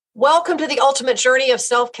Welcome to the Ultimate Journey of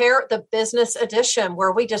Self-Care, the business edition,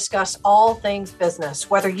 where we discuss all things business.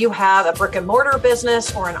 Whether you have a brick and mortar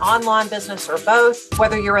business or an online business or both,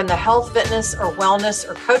 whether you're in the health, fitness, or wellness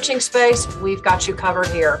or coaching space, we've got you covered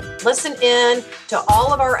here. Listen in to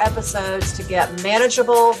all of our episodes to get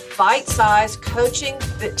manageable, bite-sized coaching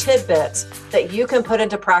tidbits that you can put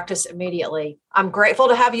into practice immediately. I'm grateful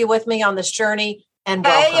to have you with me on this journey. And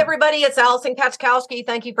welcome. Hey, everybody, it's Allison Kaczkowski.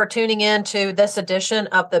 Thank you for tuning in to this edition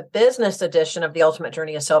of the business edition of the Ultimate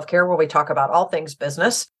Journey of Self-Care, where we talk about all things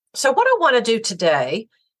business. So what I want to do today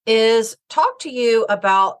is talk to you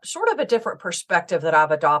about sort of a different perspective that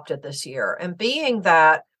I've adopted this year. And being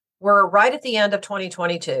that we're right at the end of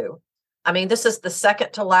 2022, I mean, this is the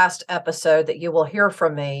second to last episode that you will hear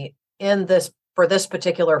from me for this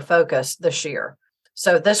particular focus this year.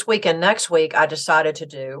 So this week and next week, I decided to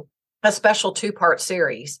do a special two-part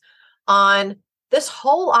series on this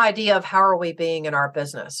whole idea of how are we being in our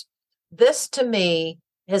business. This, to me,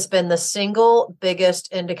 has been the single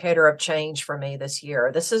biggest indicator of change for me this year.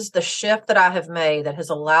 This is the shift that I have made that has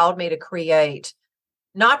allowed me to create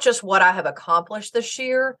not just what I have accomplished this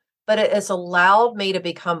year, but it has allowed me to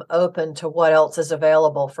become open to what else is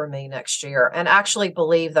available for me next year and actually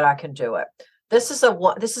believe that I can do it. This is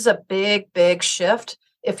a big, big shift.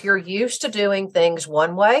 If you're used to doing things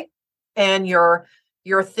one way, and you're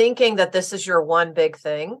thinking that this is your one big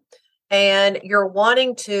thing, and you're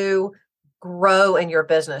wanting to grow in your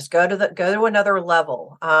business, go to another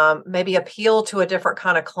level, maybe appeal to a different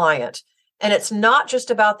kind of client. And it's not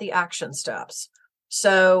just about the action steps.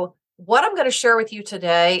 So what I'm going to share with you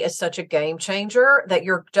today is such a game changer that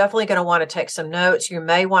you're definitely going to want to take some notes. You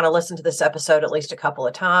may want to listen to this episode at least a couple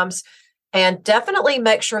of times. And definitely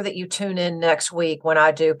make sure that you tune in next week when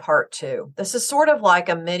I do part 2. This is sort of like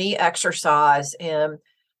a mini exercise in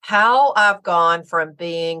how I've gone from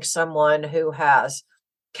being someone who has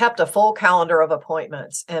kept a full calendar of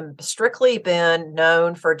appointments and strictly been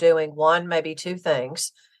known for doing one, maybe two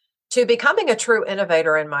things, to becoming a true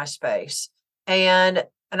innovator in my space. And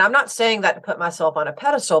I'm not saying that to put myself on a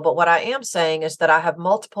pedestal, but what I am saying is that I have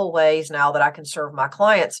multiple ways now that I can serve my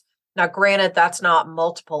clients. Now, granted, that's not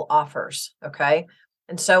multiple offers, okay?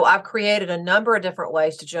 And so I've created a number of different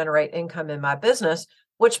ways to generate income in my business,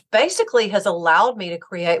 which basically has allowed me to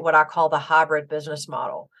create what I call the hybrid business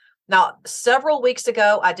model. Now, several weeks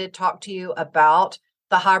ago, I did talk to you about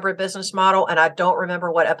the hybrid business model, and I don't remember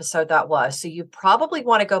what episode that was. So you probably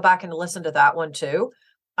want to go back and listen to that one too,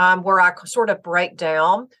 where I sort of break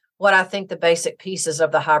down what I think the basic pieces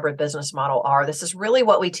of the hybrid business model are. This is really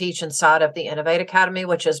what we teach inside of the Innovate Academy,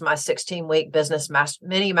 which is my 16-week business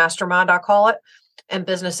mini mastermind, I call it, and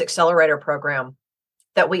business accelerator program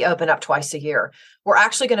that we open up twice a year. We're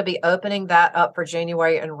actually going to be opening that up for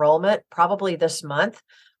January enrollment probably this month.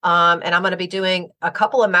 And I'm going to be doing a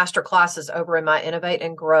couple of master classes over in my Innovate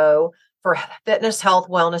and Grow for fitness, health,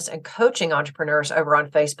 wellness, and coaching entrepreneurs over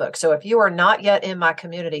on Facebook. So if you are not yet in my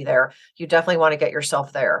community there, you definitely want to get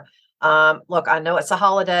yourself there. Look, I know it's the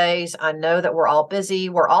holidays. I know that we're all busy.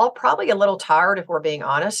 We're all probably a little tired if we're being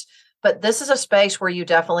honest, but this is a space where you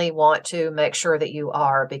definitely want to make sure that you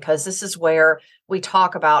are, because this is where we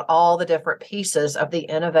talk about all the different pieces of the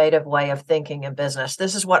innovative way of thinking in business.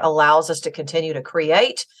 This is what allows us to continue to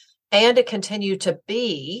create and to continue to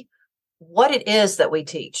be what it is that we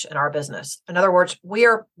teach in our business. In other words,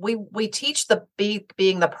 we teach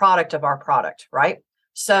being the product of our product, right?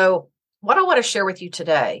 So what I want to share with you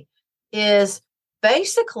today is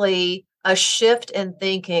basically a shift in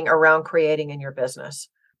thinking around creating in your business.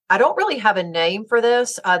 I don't really have a name for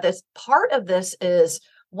this. This part of this is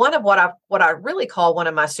one of what I really call one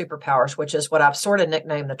of my superpowers, which is what I've sort of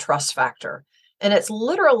nicknamed the trust factor. And it's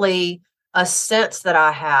literally a sense that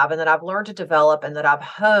I have and that I've learned to develop and that I've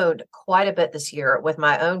honed quite a bit this year with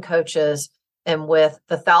my own coaches and with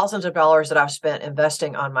the thousands of dollars that I've spent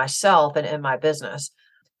investing on myself and in my business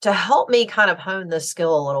to help me kind of hone this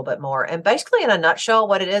skill a little bit more. And basically, in a nutshell,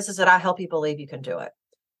 what it is that I help you believe you can do it.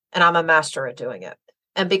 And I'm a master at doing it.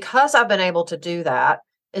 And because I've been able to do that,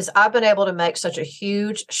 is I've been able to make such a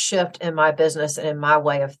huge shift in my business and in my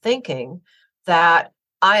way of thinking that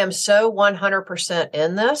I am so 100%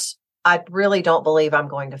 in this. I really don't believe I'm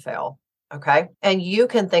going to fail. Okay. And you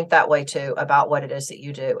can think that way too about what it is that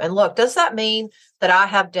you do. And look, does that mean that I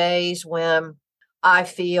have days when I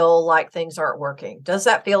feel like things aren't working? Does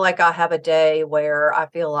that feel like I have a day where I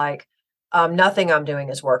feel like nothing I'm doing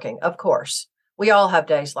is working? Of course, we all have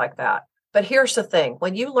days like that. But here's the thing.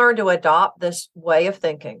 When you learn to adopt this way of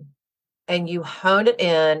thinking and you hone it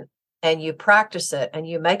in and you practice it and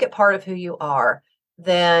you make it part of who you are,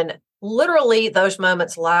 then literally those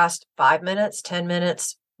moments last 5 minutes, 10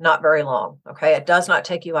 minutes, not very long. Okay. It does not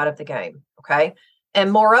take you out of the game. Okay.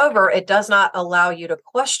 And moreover, it does not allow you to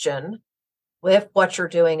question if what you're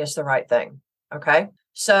doing is the right thing. Okay.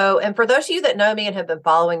 So, and for those of you that know me and have been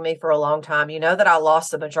following me for a long time, you know that I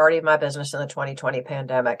lost the majority of my business in the 2020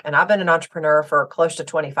 pandemic. And I've been an entrepreneur for close to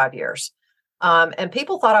 25 years. And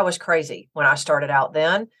people thought I was crazy when I started out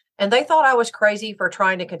then. And they thought I was crazy for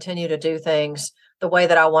trying to continue to do things the way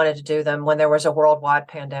that I wanted to do them when there was a worldwide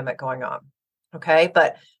pandemic going on. Okay.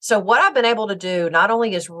 But so what I've been able to do not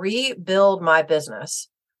only is rebuild my business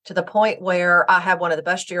to the point where I had one of the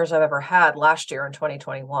best years I've ever had last year in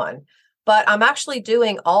 2021, but I'm actually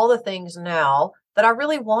doing all the things now that I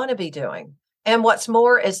really want to be doing. And what's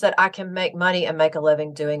more is that I can make money and make a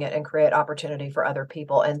living doing it and create opportunity for other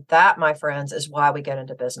people. And that, my friends, is why we get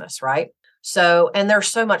into business, right? So, and there's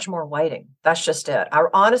so much more waiting. That's just it. I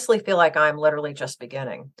honestly feel like I'm literally just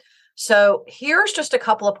beginning. So here's just a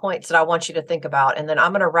couple of points that I want you to think about. And then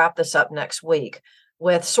I'm going to wrap this up next week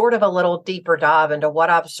with sort of a little deeper dive into what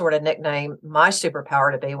I've sort of nicknamed my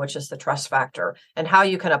superpower to be, which is the trust factor, and how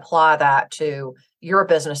you can apply that to your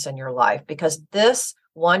business and your life, because this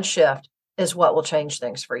one shift is what will change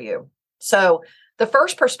things for you. So the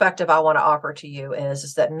first perspective I want to offer to you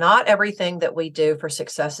is that not everything that we do for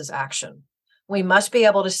success is action. We must be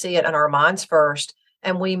able to see it in our minds first,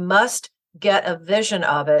 and we must get a vision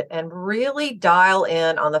of it and really dial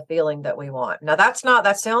in on the feeling that we want. Now,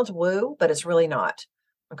 that sounds woo, but it's really not.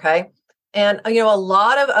 Okay. And, a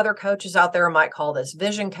lot of other coaches out there might call this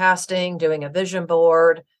vision casting, doing a vision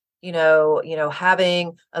board,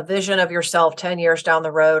 having a vision of yourself 10 years down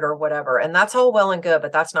the road or whatever. And that's all well and good,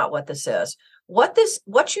 but that's not what this is.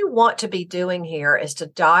 What you want to be doing here is to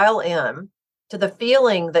dial in to the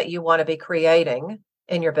feeling that you want to be creating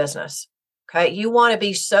in your business. Okay. You want to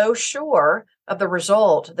be so sure of the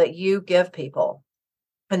result that you give people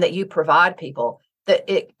and that you provide people that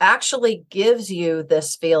it actually gives you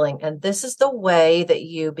this feeling. And this is the way that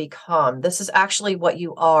you become. This is actually what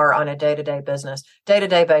you are on a day-to-day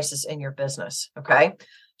basis in your business. Okay.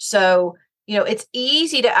 So, it's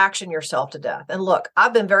easy to action yourself to death. And look,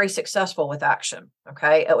 I've been very successful with action.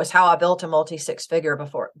 Okay. It was how I built a multi-six-figure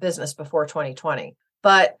business before 2020.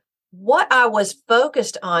 But what I was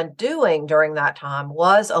focused on doing during that time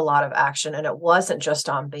was a lot of action, and it wasn't just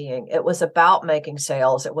on being. It was about making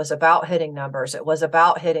sales. It was about hitting numbers. It was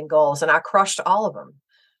about hitting goals, and I crushed all of them.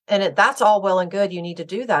 And that's all well and good. You need to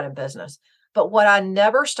do that in business. But what I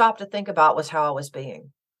never stopped to think about was how I was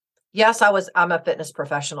being. Yes, I'm a fitness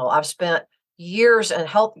professional. I've spent years in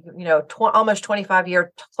health, almost 25 years,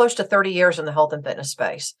 close to 30 years in the health and fitness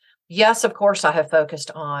space. Yes, of course, I have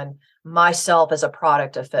focused on myself as a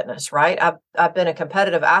product of fitness, right? I've been a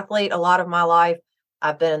competitive athlete a lot of my life.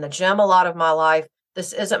 I've been in the gym a lot of my life.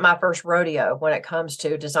 This isn't my first rodeo when it comes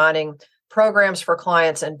to designing programs for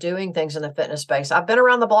clients and doing things in the fitness space. I've been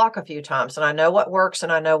around the block a few times, and I know what works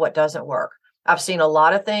and I know what doesn't work. I've seen a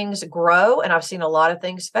lot of things grow and I've seen a lot of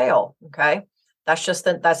things fail. Okay. That's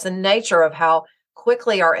the nature of how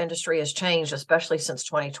quickly our industry has changed, especially since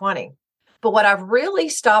 2020. But what I've really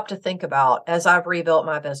stopped to think about as I've rebuilt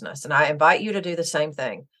my business, and I invite you to do the same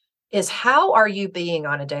thing, is how are you being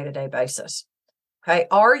on a day-to-day basis? Okay.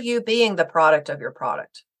 Are you being the product of your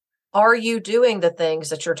product? Are you doing the things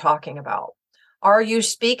that you're talking about? Are you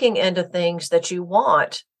speaking into things that you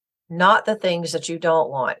want, not the things that you don't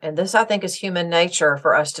want? And this, I think, is human nature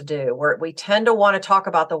for us to do, where we tend to want to talk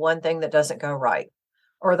about the one thing that doesn't go right,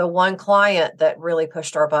 or the one client that really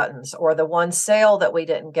pushed our buttons, or the one sale that we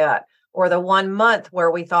didn't get, or the 1 month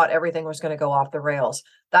where we thought everything was going to go off the rails.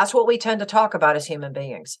 That's what we tend to talk about as human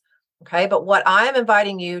beings. Okay. But what I am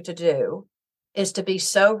inviting you to do is to be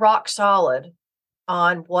so rock solid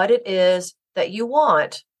on what it is that you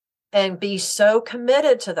want and be so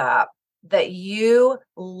committed to that you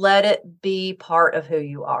let it be part of who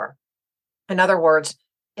you are. In other words,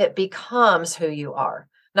 it becomes who you are.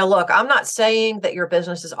 Now, look, I'm not saying that your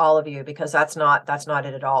business is all of you, because that's not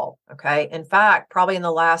it at all. Okay. In fact, probably in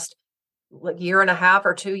the last year and a half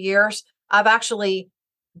or 2 years, I've actually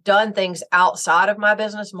done things outside of my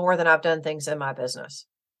business more than I've done things in my business,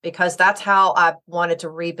 because that's how I wanted to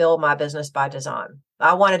rebuild my business by design.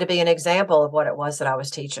 I wanted to be an example of what it was that I was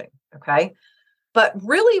teaching. Okay. But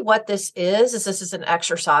really what this is an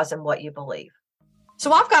exercise in what you believe.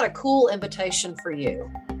 So I've got a cool invitation for you.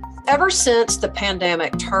 Ever since the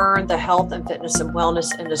pandemic turned the health and fitness and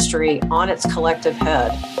wellness industry on its collective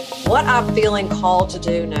head, what I'm feeling called to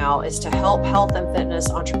do now is to help health and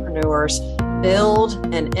fitness entrepreneurs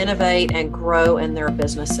build and innovate and grow in their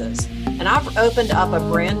businesses. And I've opened up a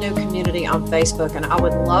brand new community on Facebook, and I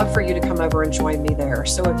would love for you to come over and join me there.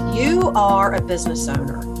 So if you are a business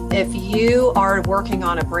owner If you are working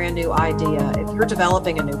on a brand new idea, if you're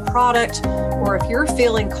developing a new product, or if you're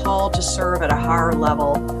feeling called to serve at a higher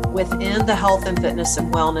level within the health and fitness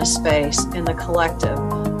and wellness space in the collective,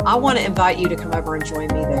 I want to invite you to come over and join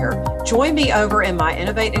me there. Join me over in my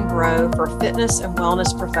Innovate and Grow for fitness and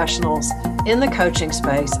wellness professionals in the coaching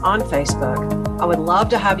space on Facebook. I would love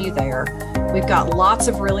to have you there. We've got lots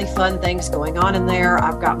of really fun things going on in there.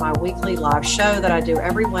 I've got my weekly live show that I do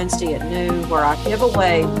every Wednesday at noon where I give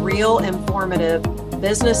away real informative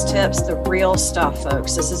business tips, the real stuff,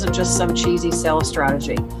 folks. This isn't just some cheesy sales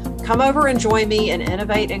strategy. Come over and join me and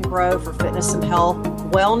Innovate and Grow for fitness and health,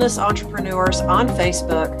 wellness entrepreneurs on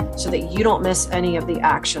Facebook so that you don't miss any of the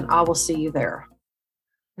action. I will see you there.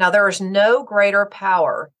 Now, there is no greater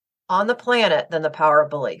power on the planet than the power of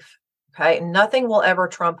belief. Okay. Nothing will ever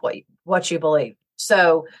trump what you believe.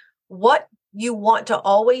 So what you want to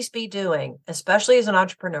always be doing, especially as an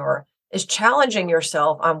entrepreneur, is challenging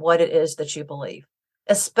yourself on what it is that you believe,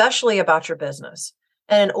 especially about your business.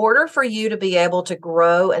 And in order for you to be able to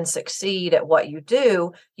grow and succeed at what you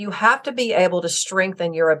do, you have to be able to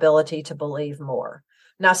strengthen your ability to believe more.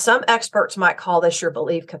 Now, some experts might call this your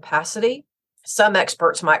belief capacity. Some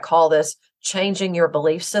experts might call this changing your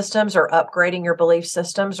belief systems or upgrading your belief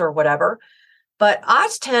systems or whatever. But I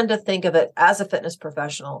tend to think of it as a fitness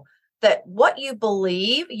professional that what you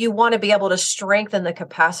believe, you want to be able to strengthen the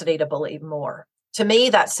capacity to believe more. To me,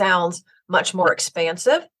 that sounds much more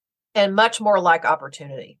expansive and much more like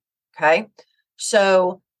opportunity. Okay.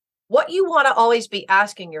 So what you want to always be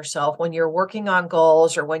asking yourself when you're working on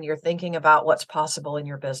goals or when you're thinking about what's possible in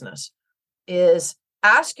your business is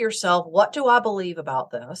ask yourself, what do I believe about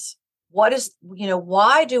this?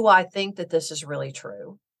 Why do I think that this is really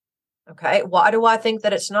true? Okay. Why do I think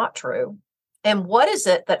that it's not true? And what is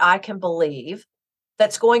it that I can believe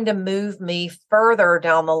that's going to move me further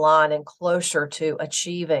down the line and closer to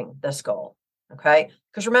achieving this goal? Okay.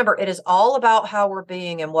 Because remember, it is all about how we're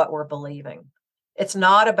being and what we're believing. It's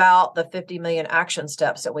not about the 50 million action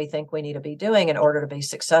steps that we think we need to be doing in order to be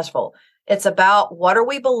successful. It's about what are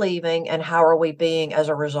we believing and how are we being as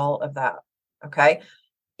a result of that? Okay.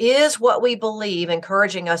 Is what we believe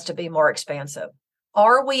encouraging us to be more expansive?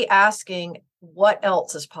 Are we asking what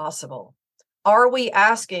else is possible? Are we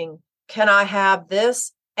asking, can I have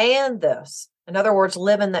this and this? In other words,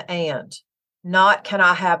 live in the and, not can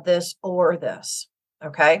I have this or this?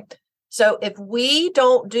 Okay. So if we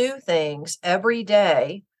don't do things every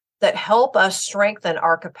day that help us strengthen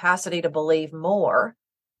our capacity to believe more,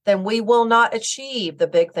 then we will not achieve the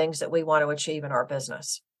big things that we want to achieve in our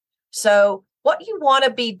business. So what you want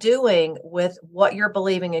to be doing with what you're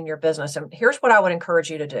believing in your business, and here's what I would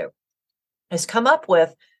encourage you to do, is come up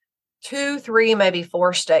with 2, 3, maybe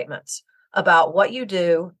 4 statements about what you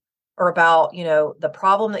do or about, the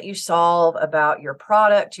problem that you solve, about your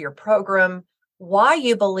product, your program, why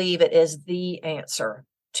you believe it is the answer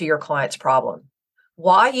to your client's problem,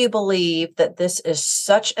 why you believe that this is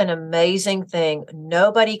such an amazing thing.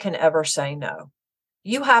 Nobody can ever say no.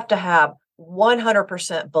 You have to have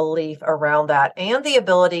 100% belief around that and the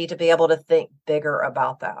ability to be able to think bigger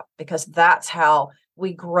about that, because that's how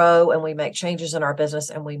we grow and we make changes in our business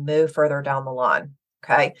and we move further down the line.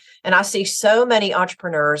 Okay. And I see so many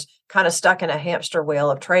entrepreneurs kind of stuck in a hamster wheel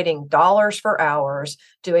of trading dollars for hours,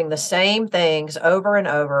 doing the same things over and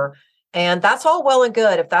over. And that's all well and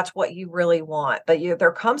good if that's what you really want. But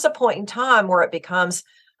there comes a point in time where it becomes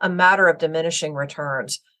a matter of diminishing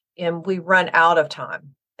returns and we run out of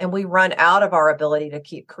time. And we run out of our ability to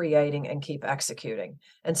keep creating and keep executing.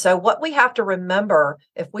 And so what we have to remember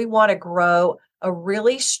if we want to grow a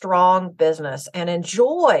really strong business and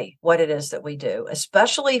enjoy what it is that we do,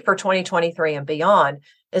 especially for 2023 and beyond,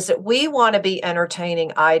 is that we want to be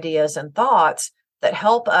entertaining ideas and thoughts that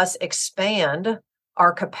help us expand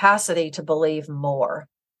our capacity to believe more.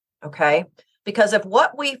 Okay? Because if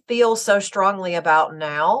what we feel so strongly about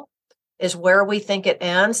now is where we think it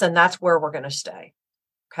ends, then that's where we're going to stay.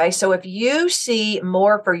 Okay, so if you see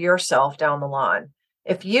more for yourself down the line,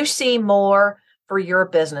 if you see more for your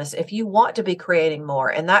business, if you want to be creating more,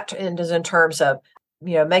 and that is in terms of,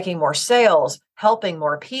 making more sales, helping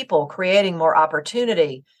more people, creating more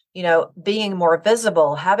opportunity, being more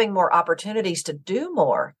visible, having more opportunities to do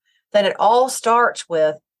more, then it all starts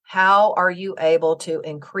with how are you able to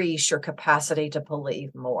increase your capacity to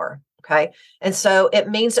believe more? Okay, and so it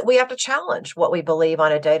means that we have to challenge what we believe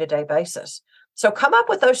on a day-to-day basis. So come up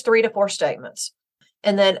with those 3 to 4 statements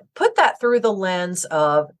and then put that through the lens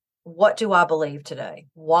of what do I believe today?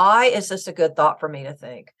 Why is this a good thought for me to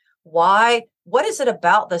think? What is it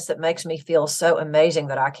about this that makes me feel so amazing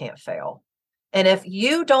that I can't fail? And if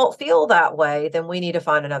you don't feel that way, then we need to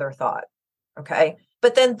find another thought. Okay.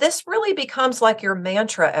 But then this really becomes like your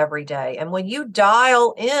mantra every day. And when you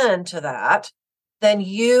dial into that, then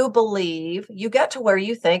you believe you get to where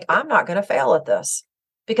you think, I'm not going to fail at this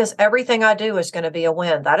because everything I do is going to be a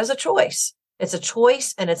win. That is a choice. It's a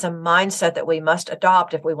choice and it's a mindset that we must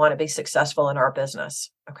adopt if we want to be successful in our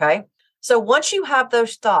business. Okay. So once you have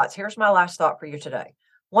those thoughts, here's my last thought for you today.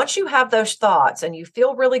 Once you have those thoughts and you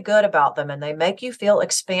feel really good about them and they make you feel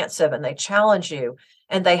expansive and they challenge you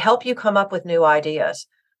and they help you come up with new ideas,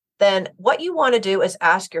 then what you want to do is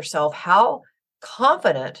ask yourself, how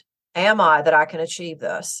confident am I that I can achieve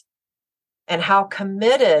this? And how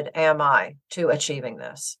committed am I to achieving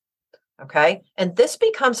this? Okay. And this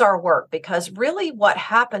becomes our work because really what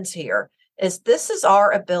happens here is this is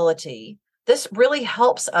our ability. This really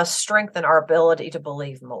helps us strengthen our ability to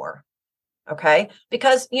believe more. Okay.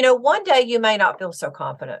 Because, one day you may not feel so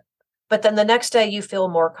confident, but then the next day you feel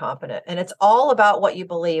more confident. And it's all about what you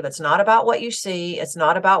believe. It's not about what you see. It's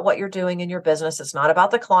not about what you're doing in your business. It's not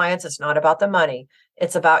about the clients. It's not about the money.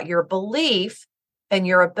 It's about your belief and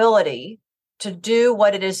your ability to do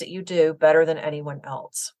what it is that you do better than anyone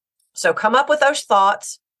else. So come up with those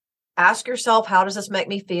thoughts. Ask yourself, how does this make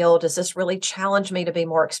me feel? Does this really challenge me to be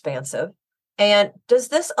more expansive? And does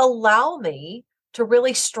this allow me to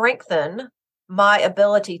really strengthen my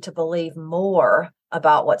ability to believe more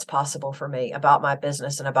about what's possible for me, about my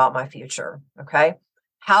business and about my future? Okay.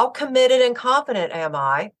 How committed and confident am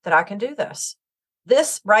I that I can do this?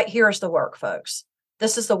 This right here is the work, folks.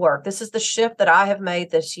 This is the work. This is the shift that I have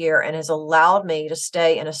made this year and has allowed me to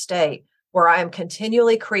stay in a state where I am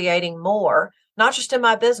continually creating more, not just in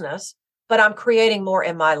my business, but I'm creating more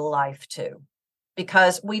in my life too.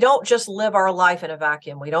 Because we don't just live our life in a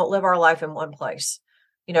vacuum. We don't live our life in one place.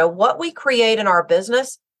 What we create in our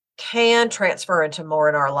business can transfer into more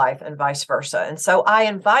in our life and vice versa. And so I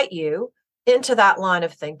invite you into that line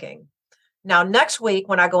of thinking. Now, next week,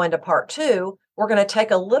 when I go into part 2, we're going to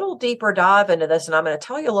take a little deeper dive into this. And I'm going to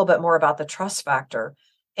tell you a little bit more about the trust factor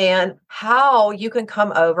and how you can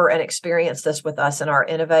come over and experience this with us in our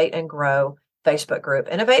Innovate and Grow Facebook group.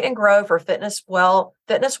 Innovate and Grow for fitness,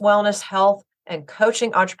 wellness, health, and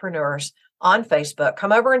coaching entrepreneurs on Facebook.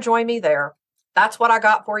 Come over and join me there. That's what I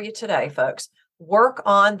got for you today, folks. Work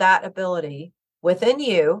on that ability within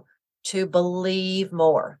you to believe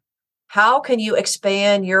more. How can you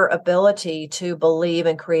expand your ability to believe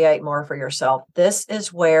and create more for yourself? This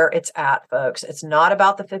is where it's at, folks. It's not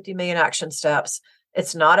about the 50 million action steps.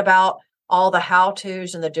 It's not about all the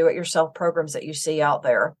how-tos and the do-it-yourself programs that you see out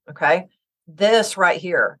there, okay? This right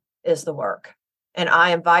here is the work. And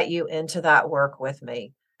I invite you into that work with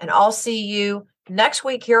me. And I'll see you next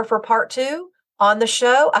week here for part 2 on the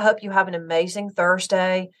show. I hope you have an amazing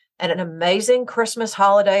Thursday and an amazing Christmas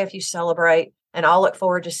holiday if you celebrate. And I'll look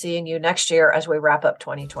forward to seeing you next year as we wrap up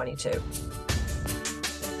 2022.